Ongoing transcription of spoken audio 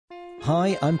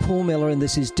Hi, I'm Paul Miller and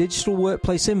this is Digital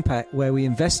Workplace Impact, where we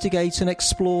investigate and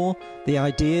explore the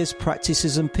ideas,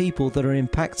 practices and people that are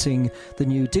impacting the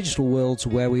new digital worlds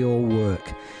where we all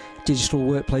work. Digital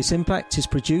Workplace Impact is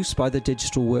produced by the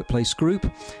Digital Workplace Group,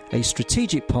 a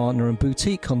strategic partner and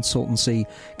boutique consultancy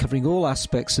covering all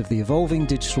aspects of the evolving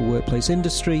digital workplace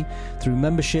industry through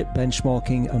membership,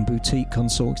 benchmarking and boutique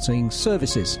consulting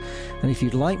services. And if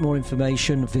you'd like more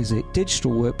information, visit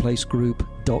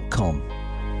digitalworkplacegroup.com.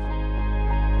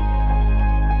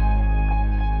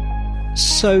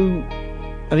 So,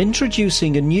 I'm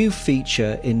introducing a new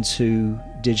feature into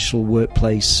Digital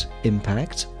Workplace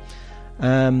Impact.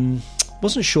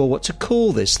 Wasn't sure what to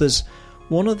call this. There's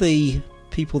one of the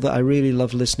people that I really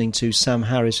love listening to, Sam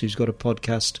Harris, who's got a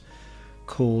podcast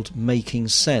called Making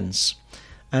Sense.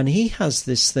 And he has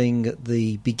this thing at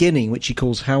the beginning, which he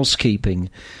calls housekeeping,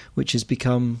 which has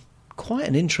become quite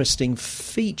an interesting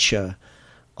feature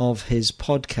of his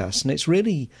podcast. And it's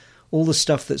really all the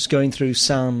stuff that's going through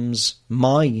Sam's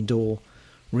mind, or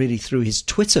really through his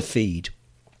Twitter feed.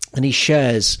 And he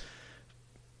shares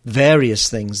various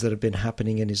things that have been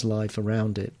happening in his life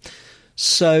around it.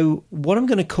 So what I'm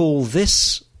going to call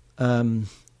this kind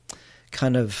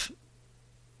of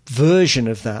version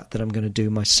of that I'm going to do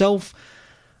myself,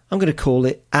 I'm going to call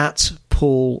it at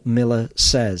Paul Miller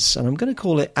Says. And I'm going to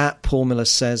call it at Paul Miller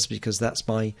Says because that's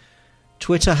my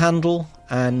Twitter handle,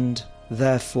 and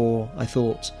therefore I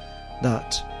thought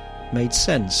that made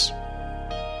sense.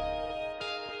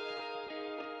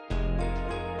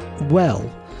 Well,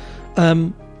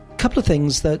 couple of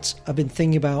things that I've been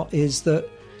thinking about is that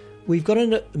we've got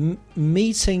a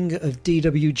meeting of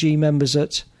DWG members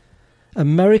at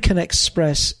American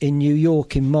Express in New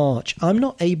York in March. I'm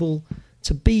not able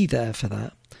to be there for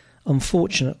that,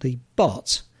 unfortunately,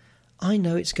 but I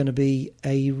know it's going to be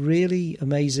a really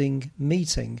amazing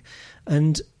meeting.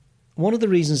 And one of the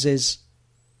reasons is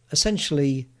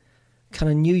essentially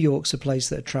kind of New York's a place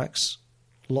that attracts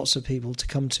lots of people to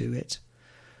come to it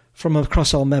from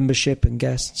across our membership and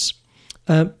guests,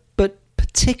 but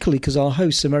particularly because our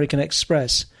hosts, American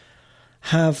Express,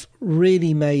 have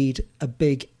really made a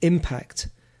big impact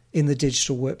in the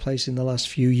digital workplace in the last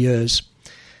few years.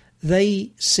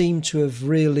 They seem to have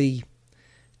really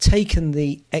taken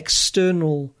the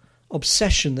external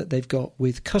obsession that they've got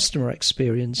with customer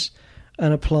experience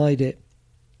and applied it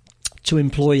to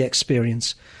employee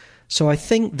experience. So I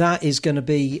think that is going to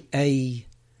be a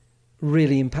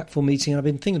really impactful meeting. I've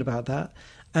been thinking about that.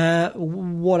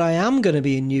 What I am going to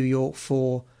be in New York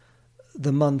for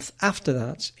the month after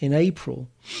that, in April,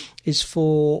 is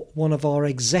for one of our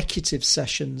executive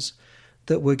sessions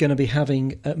that we're going to be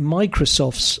having at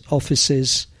Microsoft's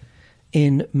offices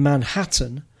in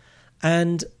Manhattan.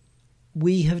 And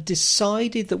we have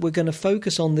decided that we're going to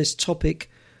focus on this topic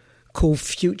called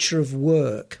Future of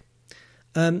Work,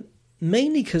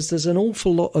 mainly because there's an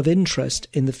awful lot of interest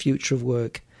in the future of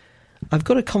work. I've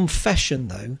got a confession,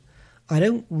 though. I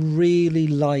don't really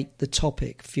like the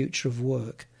topic future of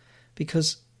work,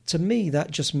 because to me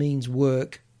that just means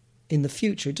work in the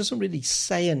future. It doesn't really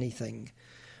say anything.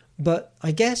 But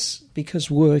I guess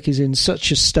because work is in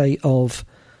such a state of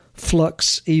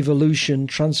flux, evolution,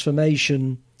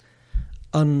 transformation,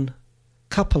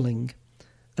 uncoupling,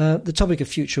 the topic of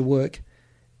future work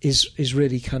is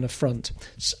really kind of front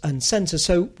and centre.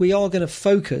 So we are going to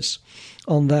focus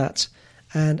on that.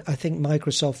 And I think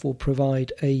Microsoft will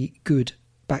provide a good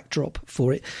backdrop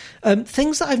for it.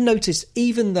 Things that I've noticed,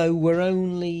 even though we're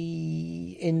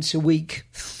only into week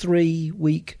three?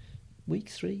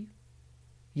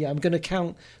 Yeah, I'm going to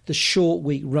count the short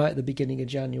week right at the beginning of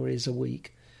January as a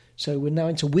week. So we're now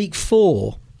into week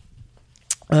 4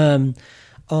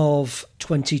 of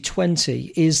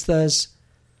 2020. There's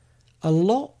a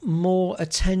lot more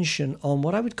attention on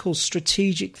what I would call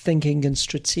strategic thinking and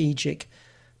strategic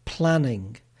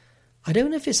planning. I don't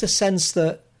know if it's a sense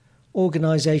that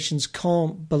organisations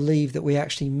can't believe that we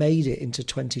actually made it into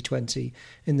 2020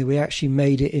 and that we actually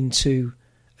made it into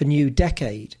a new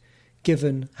decade,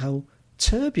 given how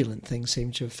turbulent things seem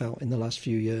to have felt in the last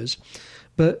few years.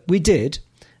 But we did,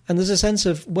 and there's a sense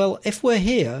of, well, if we're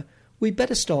here, we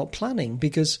better start planning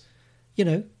because, you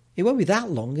know, it won't be that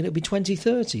long and it'll be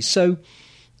 2030. So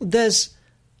there's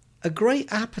a great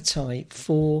appetite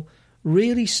for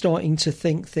really starting to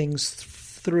think things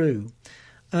through.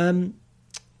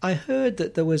 I heard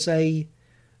that there was a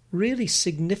really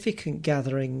significant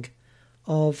gathering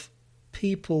of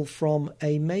people from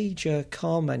a major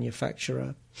car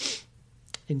manufacturer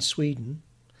in Sweden,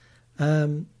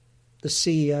 the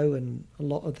CEO and a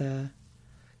lot of their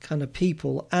kind of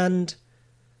people, and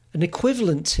an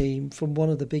equivalent team from one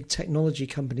of the big technology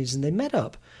companies, and they met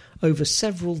up over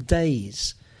several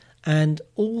days. And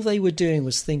all they were doing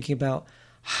was thinking about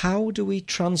how do we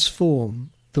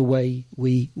transform the way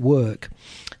we work.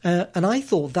 And I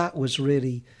thought that was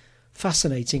really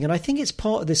fascinating. And I think it's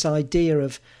part of this idea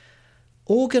of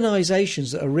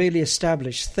organisations that are really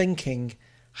established thinking,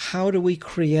 how do we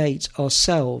create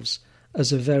ourselves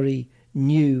as a very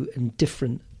new and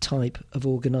different type of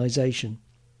organisation?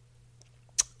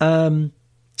 Something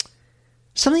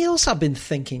else I've been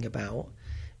thinking about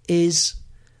is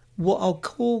what I'll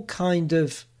call kind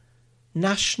of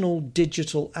national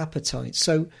digital appetite.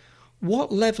 So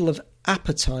what level of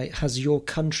appetite has your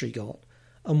country got,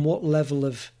 and what level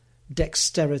of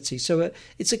dexterity? So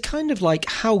it's a kind of like,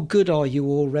 how good are you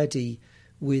already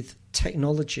with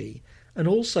technology, and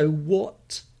also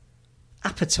what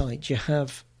appetite you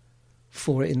have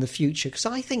for it in the future? Because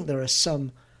I think there are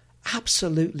some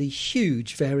absolutely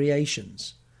huge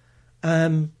variations.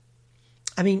 I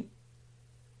mean,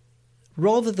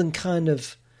 rather than kind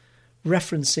of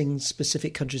referencing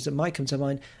specific countries that might come to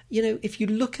mind, if you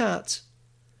look at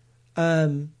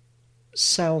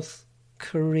South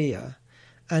Korea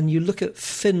and you look at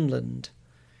Finland,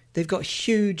 they've got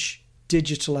huge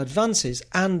digital advances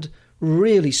and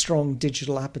really strong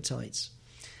digital appetites.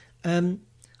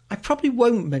 I probably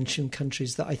won't mention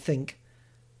countries that I think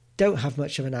don't have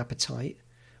much of an appetite,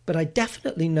 but I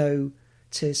definitely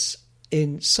notice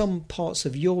in some parts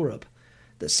of Europe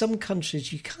that some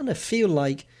countries you kind of feel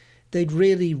like they'd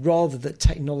really rather that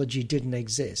technology didn't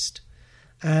exist,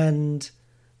 and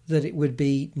that it would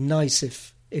be nice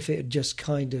if it would just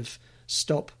kind of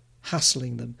stop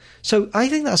hassling them. So I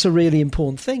think that's a really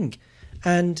important thing.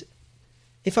 And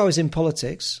if I was in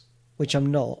politics, which I'm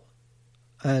not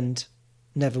and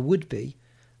never would be,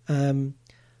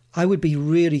 I would be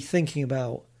really thinking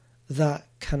about that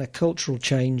kind of cultural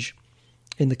change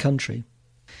in the country.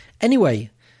 Anyway,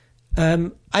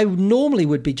 I normally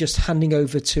would be just handing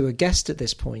over to a guest at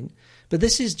this point, but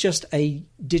this is just a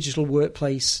digital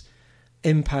workplace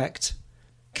impact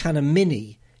kind of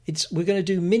mini. We're going to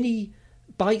do mini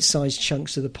bite-sized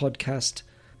chunks of the podcast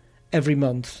every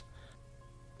month,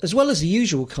 as well as the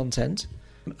usual content.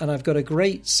 And I've got a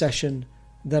great session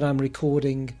that I'm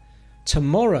recording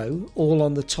tomorrow, all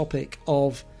on the topic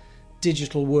of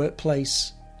digital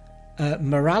workplace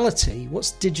morality.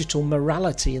 What's digital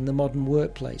morality in the modern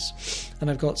workplace?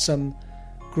 And I've got some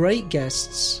great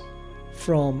guests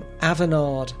from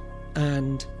Avanade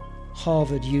and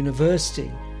Harvard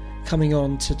University coming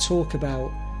on to talk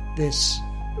about this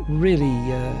really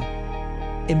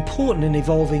important and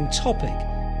evolving topic.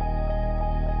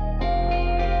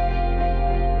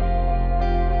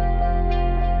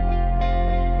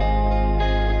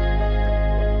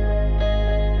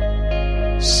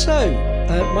 So,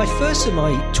 my first of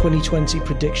my 2020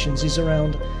 predictions is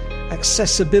around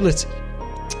accessibility.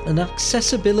 And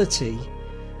accessibility,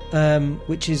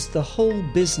 which is the whole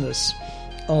business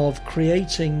of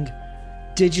creating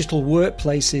digital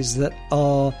workplaces that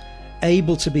are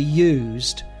able to be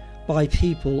used by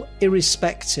people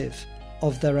irrespective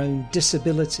of their own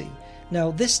disability.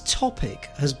 Now, this topic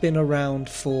has been around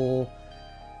for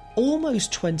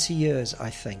almost 20 years, I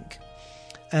think.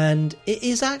 And it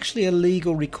is actually a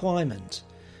legal requirement.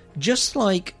 Just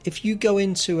like if you go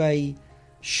into a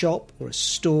shop or a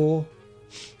store,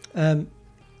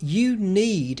 you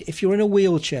need, if you're in a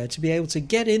wheelchair, to be able to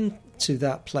get into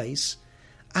that place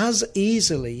as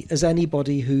easily as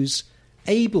anybody who's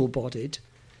able-bodied.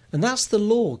 And that's the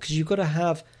law, because you've got to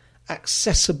have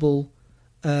accessible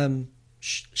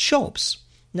shops.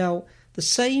 Now, the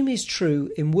same is true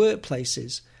in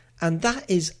workplaces, and that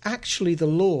is actually the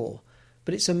law.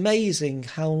 But it's amazing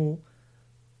how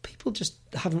people just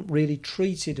haven't really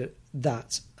treated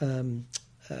that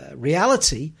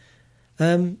reality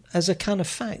as a kind of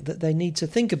fact that they need to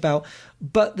think about.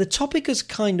 But the topic has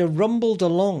kind of rumbled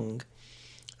along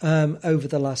over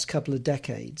the last couple of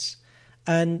decades,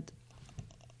 and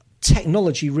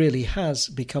technology really has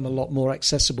become a lot more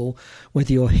accessible,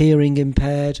 whether you're hearing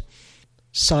impaired,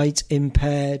 sight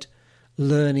impaired,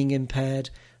 learning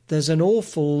impaired. There's an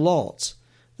awful lot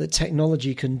that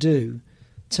technology can do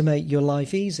to make your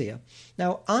life easier.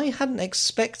 Now, I hadn't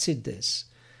expected this,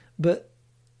 but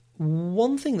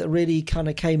one thing that really kind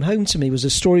of came home to me was a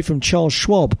story from Charles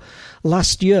Schwab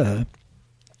last year,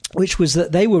 which was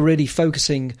that they were really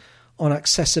focusing on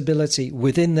accessibility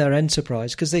within their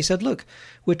enterprise, because they said, look,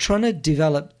 we're trying to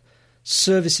develop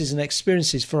services and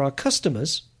experiences for our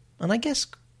customers, and I guess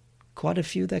quite a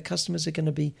few of their customers are going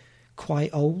to be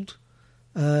quite old.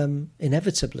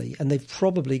 inevitably, and they've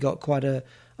probably got quite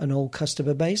an old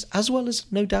customer base, as well as,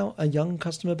 no doubt, a young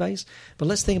customer base. But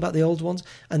let's think about the old ones.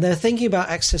 And they're thinking about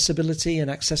accessibility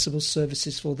and accessible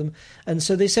services for them. And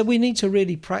so they said we need to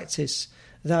really practice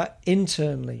that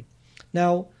internally.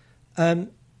 Now,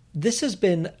 this has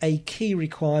been a key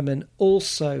requirement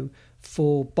also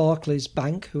for Barclays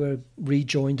Bank, who have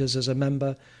rejoined us as a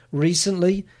member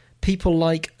recently. People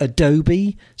like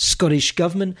Adobe, Scottish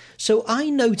Government. So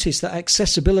I noticed that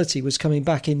accessibility was coming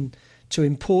back into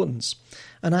importance.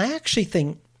 And I actually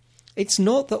think it's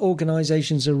not that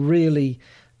organisations are really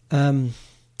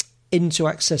into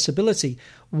accessibility.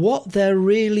 What they're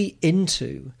really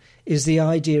into is the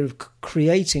idea of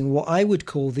creating what I would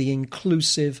call the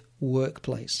inclusive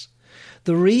workplace.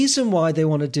 The reason why they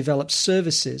want to develop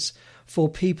services for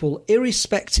people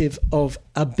irrespective of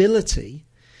ability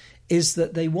is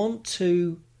that they want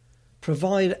to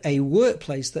provide a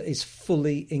workplace that is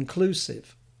fully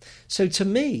inclusive. So to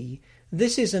me,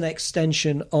 this is an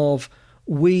extension of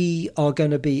we are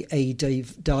going to be a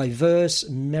diverse,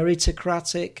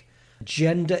 meritocratic,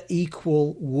 gender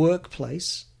equal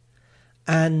workplace.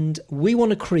 And we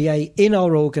want to create in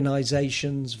our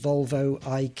organisations, Volvo,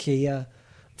 IKEA,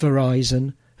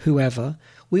 Verizon, whoever,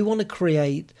 we want to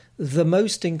create the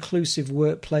most inclusive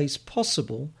workplace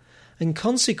possible. And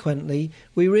consequently,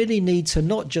 we really need to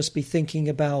not just be thinking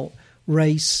about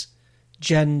race,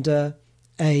 gender,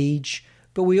 age,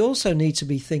 but we also need to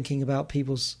be thinking about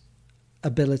people's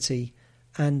ability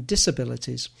and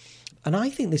disabilities. And I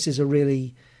think this is a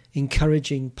really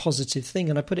encouraging, positive thing.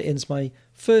 And I put it in as my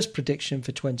first prediction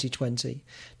for 2020.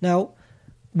 Now,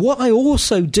 what I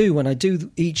also do when I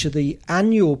do each of the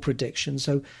annual predictions,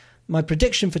 so my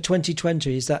prediction for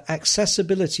 2020 is that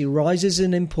accessibility rises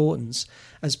in importance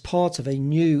as part of a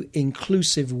new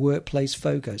inclusive workplace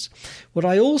focus. What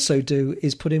I also do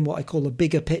is put in what I call a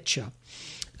bigger picture.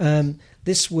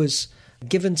 This was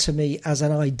given to me as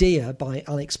an idea by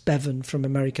Alex Bevan from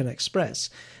American Express.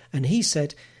 And he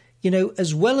said, you know,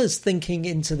 as well as thinking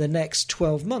into the next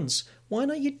 12 months, why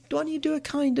don't you do a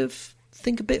kind of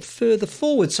think a bit further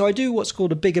forward? So I do what's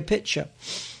called a bigger picture.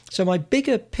 So my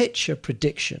bigger picture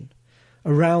prediction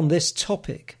around this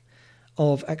topic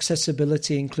of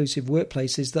accessibility, inclusive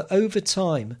workplaces, that over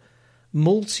time,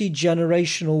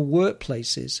 multi-generational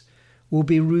workplaces will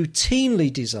be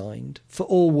routinely designed for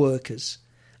all workers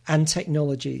and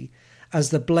technology as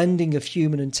the blending of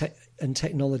human and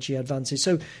technology advances.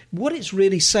 So what it's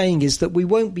really saying is that we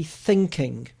won't be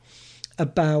thinking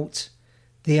about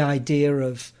the idea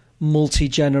of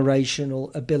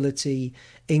multi-generational ability,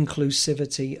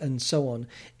 inclusivity, and so on.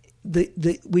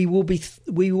 We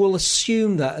will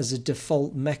assume that as a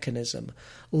default mechanism,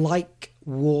 like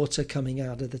water coming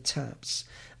out of the taps,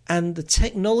 and the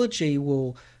technology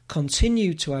will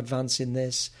continue to advance in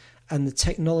this, and the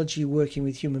technology working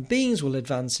with human beings will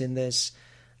advance in this,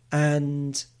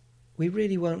 and we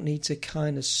really won't need to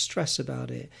kind of stress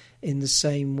about it in the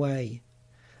same way.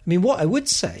 I mean, what I would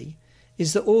say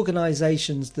is that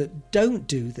organisations that don't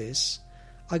do this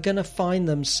are going to find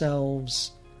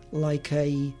themselves like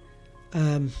a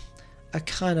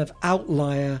kind of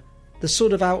outlier, the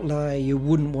sort of outlier you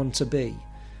wouldn't want to be,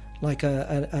 like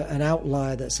an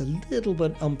outlier that's a little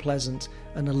bit unpleasant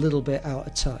and a little bit out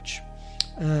of touch.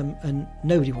 And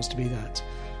nobody wants to be that.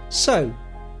 So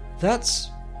that's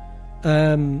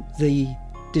the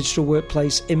Digital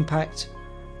Workplace Impact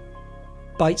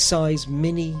bite-sized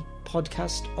mini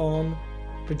podcast on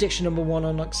prediction number 1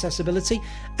 on accessibility.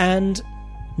 And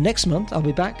next month I'll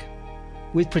be back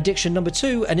with prediction number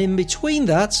 2, and in between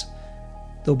that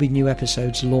there'll be new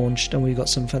episodes launched, and we've got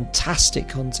some fantastic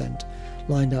content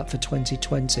lined up for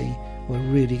 2020. We're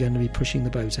really going to be pushing the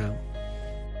boat out.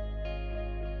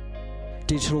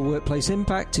 Digital Workplace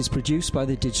Impact is produced by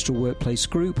the Digital Workplace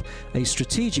Group, a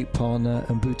strategic partner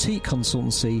and boutique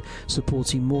consultancy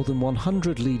supporting more than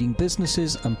 100 leading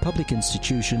businesses and public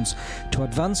institutions to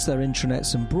advance their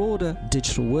intranets and broader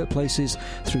digital workplaces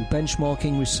through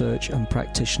benchmarking, research and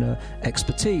practitioner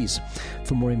expertise.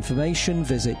 For more information,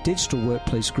 visit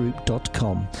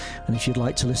digitalworkplacegroup.com. And if you'd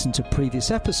like to listen to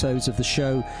previous episodes of the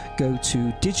show, go to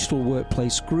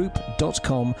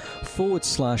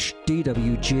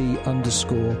digitalworkplacegroup.com/DWG_podcast.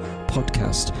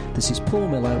 This is Paul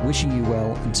Miller wishing you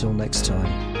well until next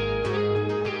time.